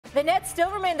The Nets still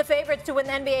remain the favorites to win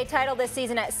the NBA title this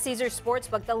season at Caesars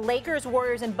Sportsbook. The Lakers,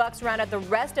 Warriors, and Bucks round out the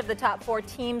rest of the top 4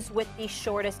 teams with the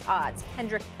shortest odds.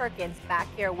 Kendrick Perkins back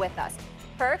here with us.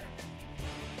 Perk,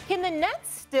 can the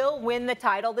Nets still win the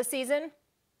title this season?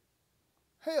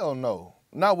 Hell no.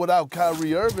 Not without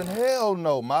Kyrie Irving. Hell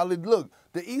no, Molly. Look,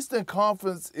 the Eastern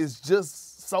Conference is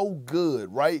just so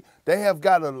good, right? They have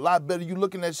got a lot better. You're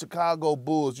looking at Chicago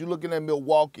Bulls. You're looking at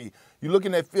Milwaukee. You're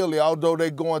looking at Philly. Although they're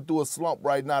going through a slump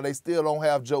right now, they still don't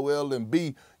have Joel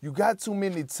Embiid. You got too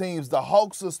many teams. The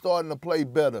Hawks are starting to play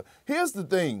better. Here's the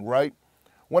thing, right?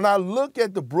 When I look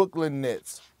at the Brooklyn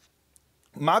Nets,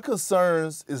 my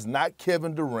concerns is not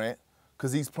Kevin Durant,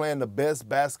 because he's playing the best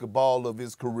basketball of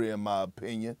his career, in my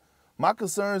opinion. My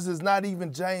concerns is not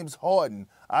even James Harden.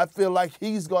 I feel like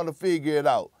he's going to figure it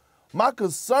out. My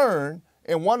concern,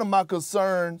 and one of my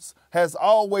concerns has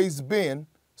always been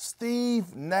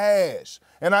Steve Nash.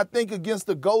 And I think against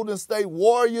the Golden State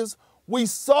Warriors, we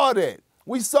saw that.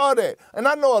 We saw that. And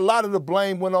I know a lot of the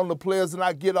blame went on the players, and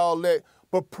I get all that.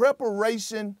 But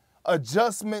preparation,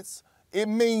 adjustments, it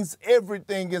means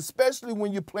everything, especially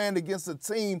when you're playing against a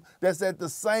team that's at the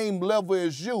same level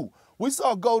as you. We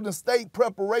saw Golden State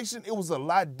preparation. It was a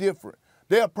lot different.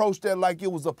 They approached that like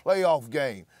it was a playoff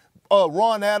game.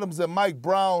 Ron Adams and Mike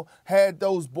Brown had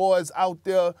those boys out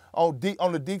there on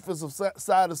the defensive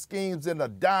side of schemes in a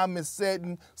diamond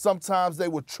setting. Sometimes they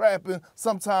were trapping.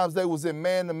 Sometimes they was in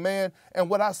man-to-man. And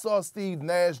what I saw Steve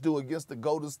Nash do against the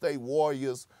Golden State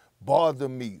Warriors bothered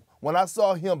me. When I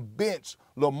saw him bench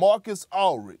LaMarcus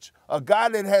Aldridge, a guy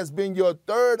that has been your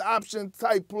third option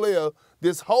type player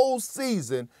this whole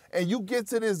season, and you get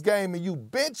to this game and you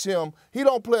bench him, he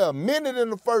don't play a minute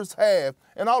in the first half,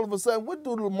 and all of a sudden, what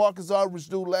did LaMarcus Aldridge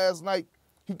do last night?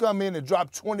 He come in and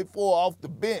dropped 24 off the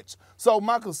bench. So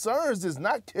my concerns is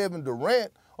not Kevin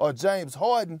Durant or James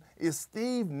Harden, it's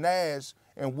Steve Nash,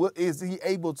 and is he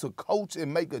able to coach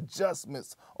and make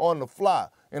adjustments on the fly?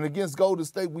 And against Golden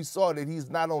State, we saw that he's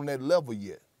not on that level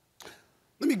yet.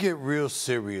 Let me get real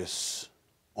serious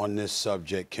on this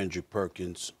subject, Kendrick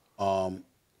Perkins. I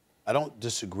don't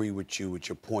disagree with you with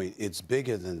your point. It's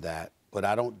bigger than that, but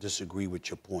I don't disagree with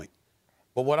your point.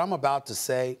 But what I'm about to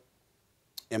say,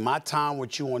 in my time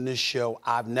with you on this show,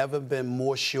 I've never been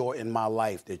more sure in my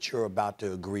life that you're about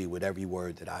to agree with every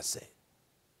word that I say.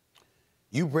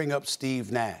 You bring up Steve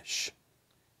Nash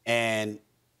and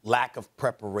lack of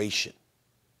preparation.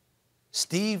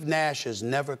 Steve Nash has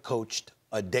never coached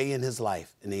a day in his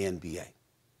life in the NBA.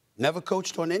 Never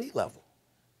coached on any level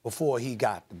before he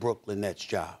got the Brooklyn Nets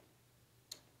job.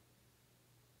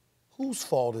 Whose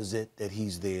fault is it that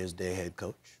he's there as their head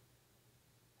coach?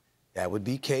 That would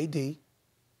be KD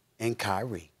and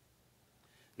Kyrie.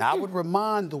 Now, I would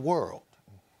remind the world,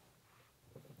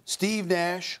 Steve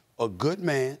Nash, a good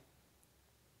man,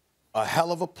 a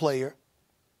hell of a player,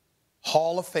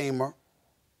 Hall of Famer,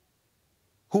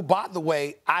 who, by the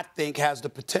way, I think has the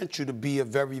potential to be a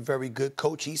very, very good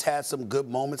coach. He's had some good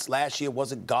moments. Last year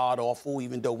wasn't god-awful,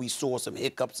 even though we saw some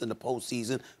hiccups in the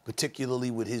postseason,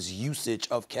 particularly with his usage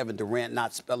of Kevin Durant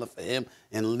not spelling for him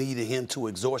and leading him to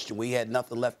exhaustion where he had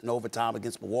nothing left in overtime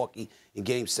against Milwaukee in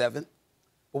Game 7.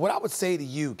 But what I would say to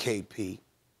you, KP,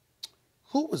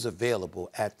 who was available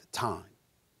at the time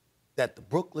that the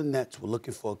Brooklyn Nets were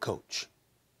looking for a coach?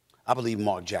 I believe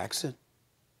Mark Jackson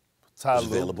was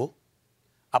available.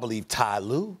 I believe Ty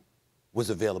Lue was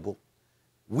available.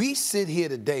 We sit here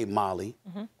today, Molly,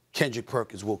 Kendrick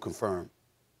Perkins will confirm,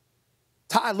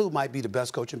 Ty Lue might be the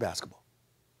best coach in basketball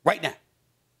right now.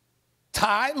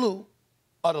 Ty Lue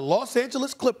of the Los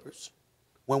Angeles Clippers,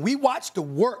 when we watch the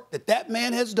work that that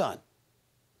man has done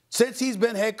since he's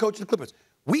been head coach of the Clippers,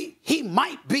 he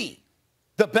might be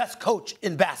the best coach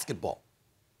in basketball.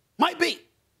 Might be.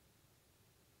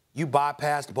 You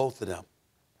bypassed both of them.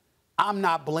 I'm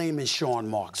not blaming Sean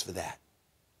Marks for that.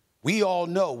 We all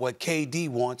know what KD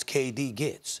wants, KD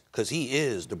gets, because he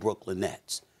is the Brooklyn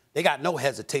Nets. They got no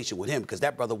hesitation with him because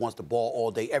that brother wants the ball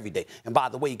all day, every day. And by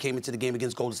the way, he came into the game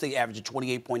against Golden State averaging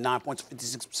 28.9 points,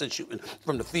 56% shooting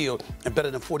from the field, and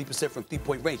better than 40% from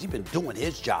three-point range. He's been doing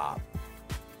his job.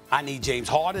 I need James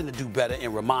Harden to do better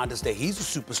and remind us that he's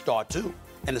a superstar too,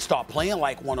 and to start playing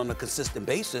like one on a consistent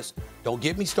basis. Don't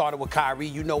get me started with Kyrie.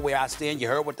 You know where I stand. You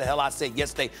heard what the hell I said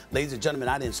yesterday. Ladies and gentlemen,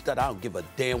 I didn't stutter. I don't give a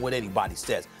damn what anybody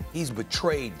says. He's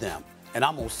betrayed them. And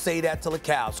I'm going to say that till the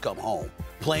cows come home.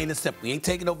 Plain and simple. He ain't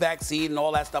taking no vaccine and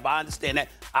all that stuff. I understand that.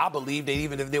 I believe that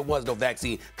even if there was no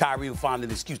vaccine, Kyrie would find an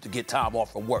excuse to get time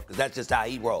off from work, because that's just how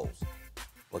he rolls.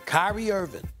 But Kyrie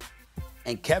Irving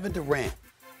and Kevin Durant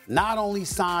not only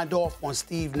signed off on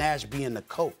Steve Nash being the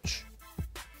coach,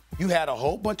 you had a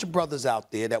whole bunch of brothers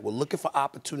out there that were looking for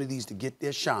opportunities to get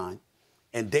their shine.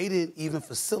 and they didn't even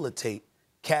facilitate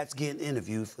cats getting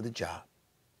interviewed for the job.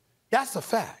 That's a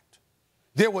fact.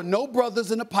 There were no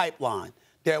brothers in the pipeline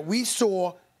that we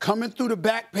saw coming through the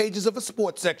back pages of a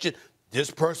sports section.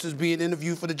 This person's being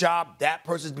interviewed for the job. That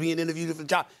person's being interviewed for the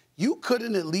job. You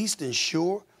couldn't at least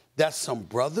ensure that some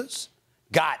brothers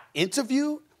got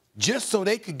interviewed just so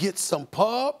they could get some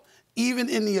pub, even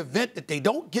in the event that they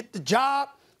don't get the job,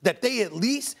 that they at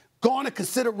least garner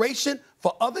consideration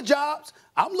for other jobs?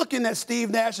 I'm looking at Steve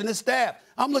Nash and his staff.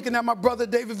 I'm looking at my brother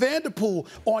David Vanderpool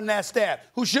on that staff,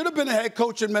 who should have been a head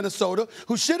coach in Minnesota,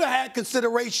 who should have had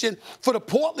consideration for the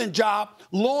Portland job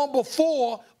long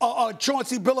before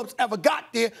Chauncey Billups ever got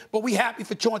there. But we happy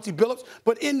for Chauncey Billups.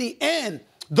 But in the end,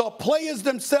 the players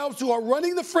themselves who are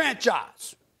running the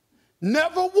franchise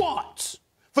never once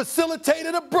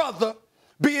facilitated a brother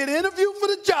being interviewed for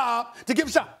the job to give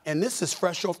a shot. And this is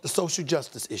fresh off the social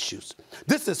justice issues.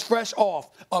 This is fresh off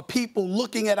of people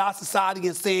looking at our society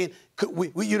and saying,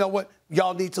 you know what,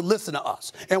 y'all need to listen to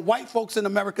us. And white folks in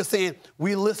America saying,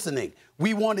 we're listening.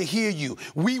 We want to hear you.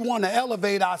 We want to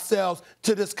elevate ourselves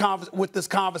to this with this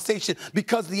conversation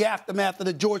because the aftermath of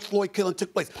the George Floyd killing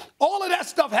took place. All of that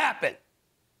stuff happened.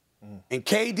 And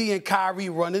KD and Kyrie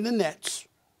running the Nets,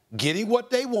 getting what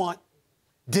they want,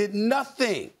 did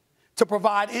nothing to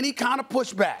provide any kind of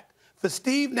pushback for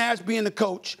Steve Nash being the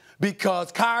coach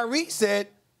because Kyrie said,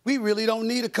 we really don't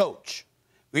need a coach.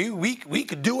 We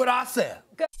could do it ourselves.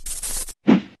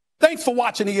 Thanks for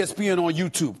watching ESPN on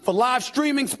YouTube. For live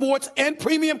streaming sports and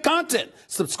premium content,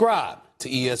 subscribe to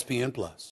ESPN+.